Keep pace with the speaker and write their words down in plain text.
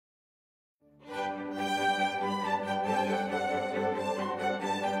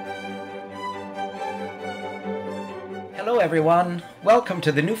Hello everyone, welcome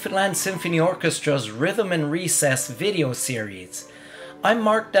to the Newfoundland Symphony Orchestra's Rhythm and Recess video series. I'm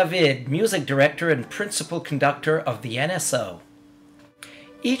Mark David, Music Director and Principal Conductor of the NSO.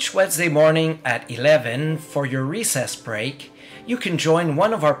 Each Wednesday morning at 11 for your recess break, you can join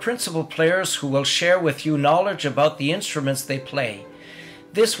one of our principal players who will share with you knowledge about the instruments they play.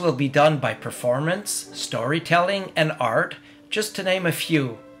 This will be done by performance, storytelling, and art, just to name a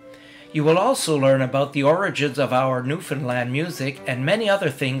few. You will also learn about the origins of our Newfoundland music and many other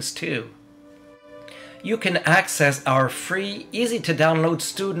things too. You can access our free, easy-to-download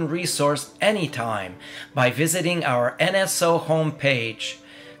student resource anytime by visiting our NSO homepage.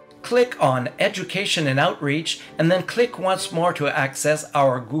 Click on Education and Outreach and then click once more to access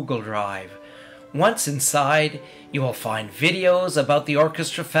our Google Drive. Once inside, you will find videos about the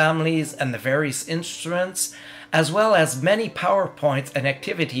orchestra families and the various instruments, as well as many PowerPoints and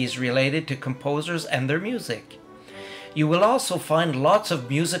activities related to composers and their music. You will also find lots of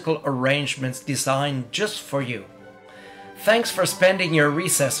musical arrangements designed just for you. Thanks for spending your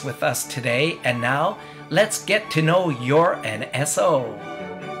recess with us today, and now let's get to know your NSO.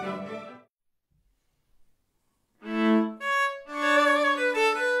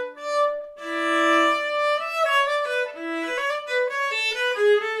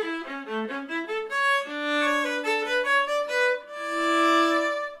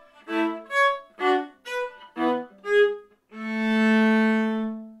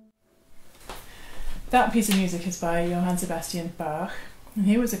 That piece of music is by Johann Sebastian Bach, and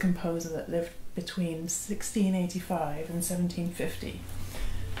he was a composer that lived between 1685 and 1750.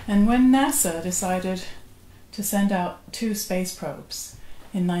 And when NASA decided to send out 2 space probes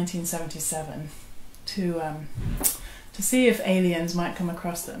in 1977 to see if aliens might come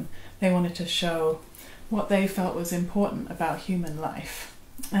across them, they wanted to show what they felt was important about human life.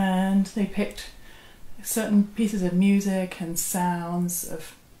 And they picked certain pieces of music and sounds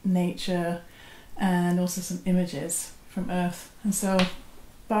of nature, and also some images from Earth. And so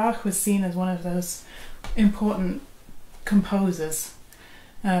Bach was seen as one of those important composers,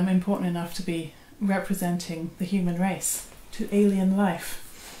 important enough to be representing the human race to alien life.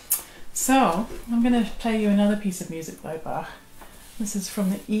 So I'm going to play you another piece of music by Bach. This is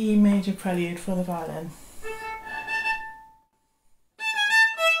from the E major prelude for the violin.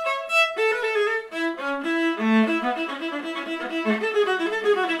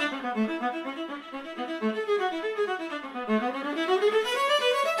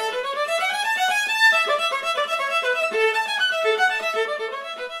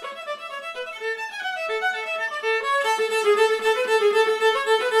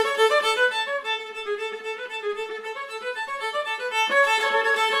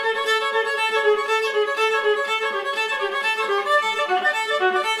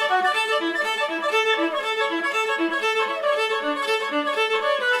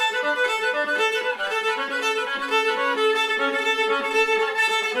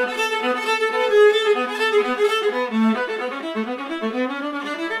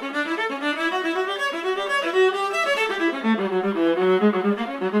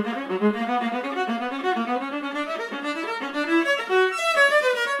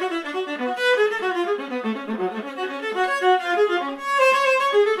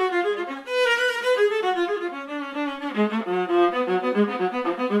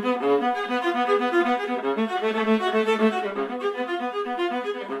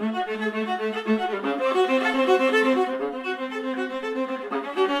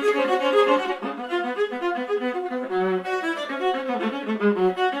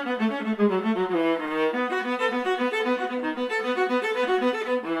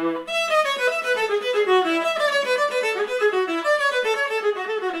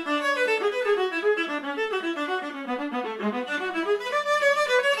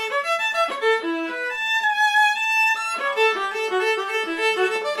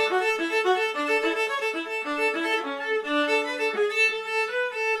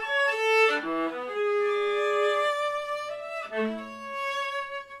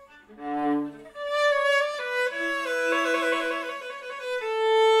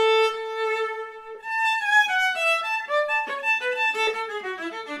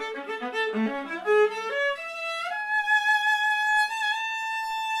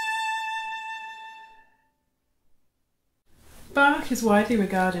 Bach is widely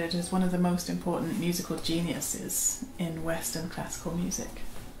regarded as one of the most important musical geniuses in Western classical music.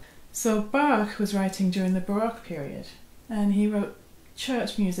 So Bach was writing during the Baroque period, and he wrote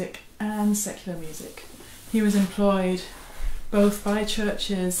church music and secular music. He was employed both by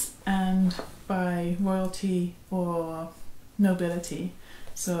churches and by royalty or nobility,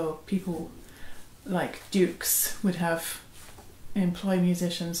 so people like dukes would employ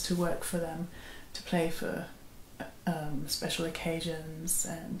musicians to work for them, to play for special occasions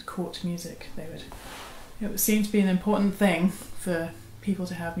and court music. It seemed to be an important thing for people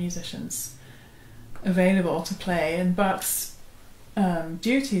to have musicians available to play, and Bach's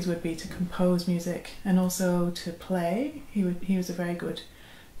duties would be to compose music and also to play. He was a very good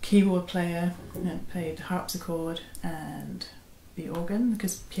keyboard player and played harpsichord and the organ,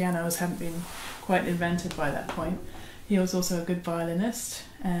 because pianos hadn't been quite invented by that point. He was also a good violinist,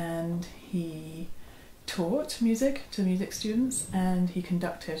 and he taught music to music students, and he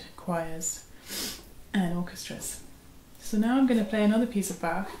conducted choirs and orchestras. So now I'm going to play another piece of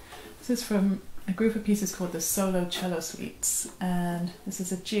Bach. This is from a group of pieces called the Solo Cello Suites, and this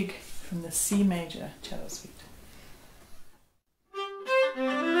is a jig from the C major cello suite.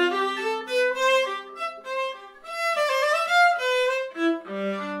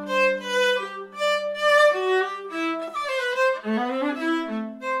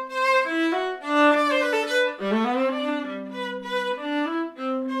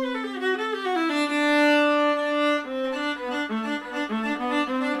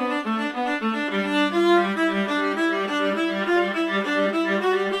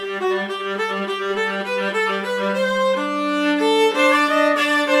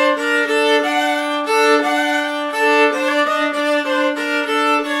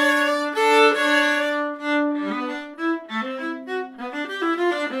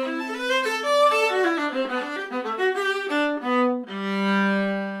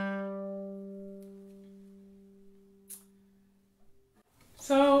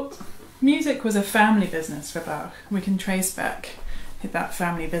 So, music was a family business for Bach. We can trace back that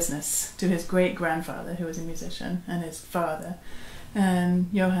family business to his great-grandfather, who was a musician, and his father.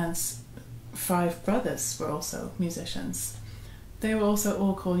 And Johann's 5 brothers were also musicians. They were also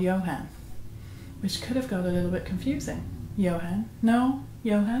all called Johann, which could have got a little bit confusing. Johann? No,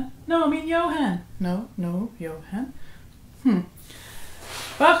 Johann? No, I mean Johann. No, Johann.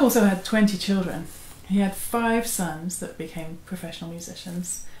 Bach also had 20 children. He had 5 sons that became professional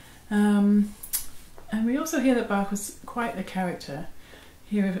musicians. And we also hear that Bach was quite a character.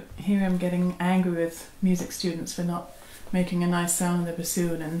 Hear him getting angry with music students for not making a nice sound in the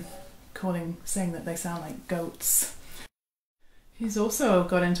bassoon and saying that they sound like goats. He's also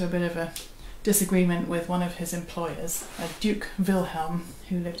got into a bit of a disagreement with one of his employers, a Duke Wilhelm,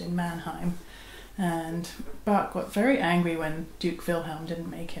 who lived in Mannheim. And Bach got very angry when Duke Wilhelm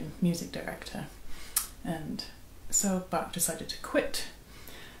didn't make him music director. And so Bach decided to quit,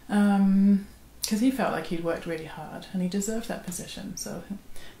 because he felt like he'd worked really hard and he deserved that position, so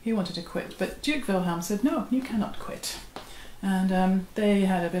he wanted to quit. But Duke Wilhelm said, no, you cannot quit. And they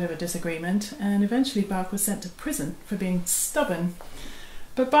had a bit of a disagreement, and eventually Bach was sent to prison for being stubborn.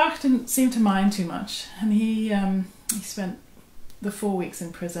 But Bach didn't seem to mind too much, and he spent the 4 weeks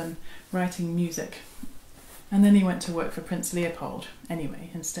in prison writing music. And then he went to work for Prince Leopold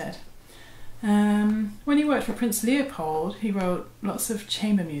anyway, instead. When he worked for Prince Leopold, he wrote lots of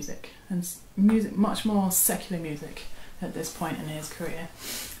chamber music, and music, much more secular music at this point in his career.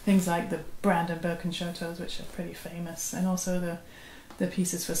 Things like the Brandenburg concertos, which are pretty famous, and also the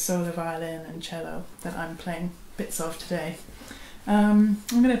pieces for solo violin and cello that I'm playing bits of today. I'm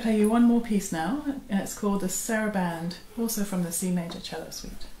going to play you one more piece now, and it's called the Sarabande, also from the C major cello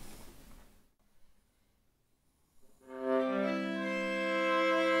suite.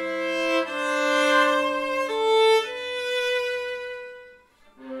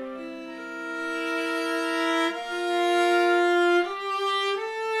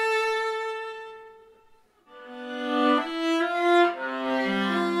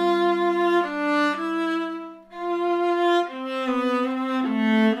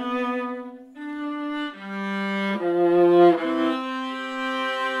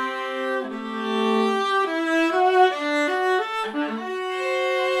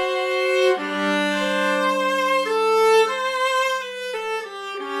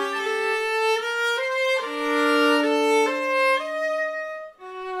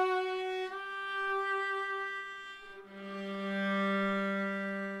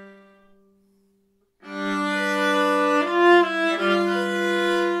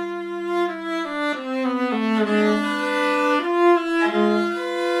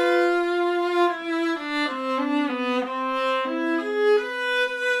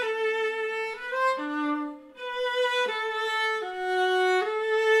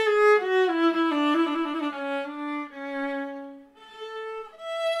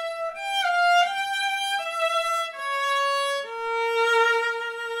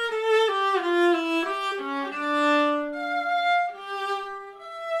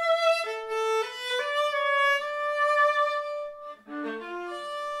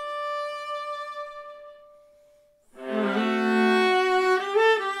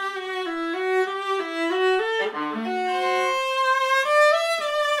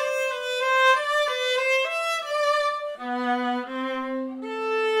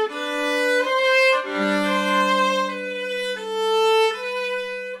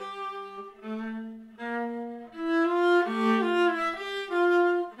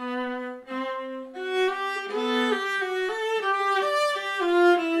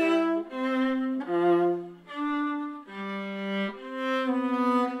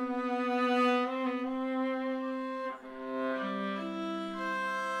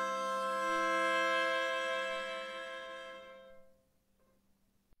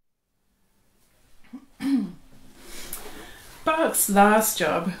 Bach's last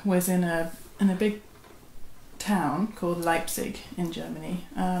job was in a big town called Leipzig in Germany,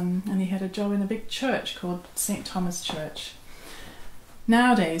 and he had a job in a big church called St. Thomas Church.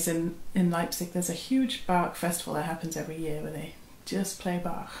 Nowadays in Leipzig there's a huge Bach festival that happens every year where they just play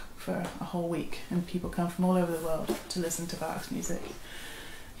Bach for a whole week, and people come from all over the world to listen to Bach's music.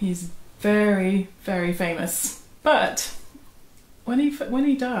 He's very, very famous, but when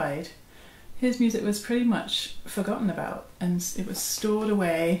he died, his music was pretty much forgotten about, and it was stored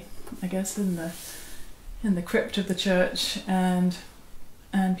away, I guess, in the crypt of the church, and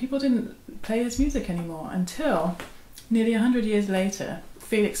people didn't play his music anymore until nearly 100 years later.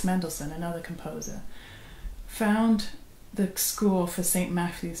 Felix Mendelssohn, another composer, found the score for St.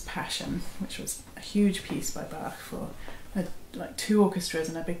 Matthew's Passion, which was a huge piece by Bach for like 2 orchestras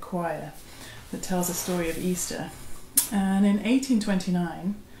and a big choir that tells the story of Easter. And in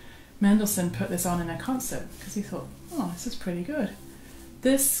 1829, Mendelssohn put this on in a concert because he thought, oh, this is pretty good.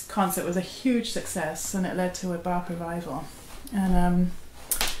 This concert was a huge success, and it led to a Bach revival. And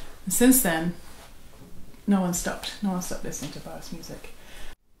since then, no one stopped listening to Bach's music.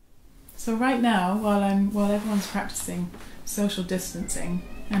 So right now, while everyone's practicing social distancing,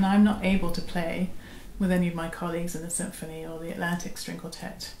 and I'm not able to play with any of my colleagues in the Symphony or the Atlantic String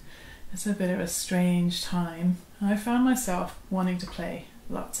Quartet, it's a bit of a strange time. I found myself wanting to play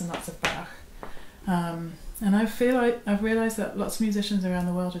lots and lots of Bach. And I feel like I've realised that lots of musicians around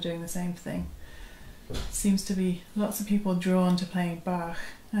the world are doing the same thing. Seems to be lots of people drawn to playing Bach.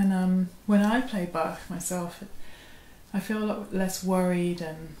 And when I play Bach myself, I feel a lot less worried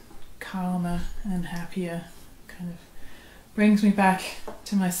and calmer and happier. Kind of brings me back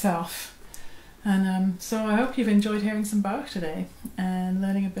to myself. And so I hope you've enjoyed hearing some Bach today and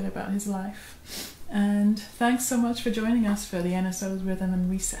learning a bit about his life. And thanks so much for joining us for the NSO's Rhythm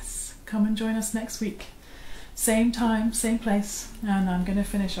and Recess. Come and join us next week. Same time, same place. And I'm going to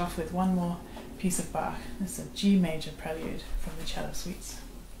finish off with one more piece of Bach. It's a G major prelude from the Cello Suites.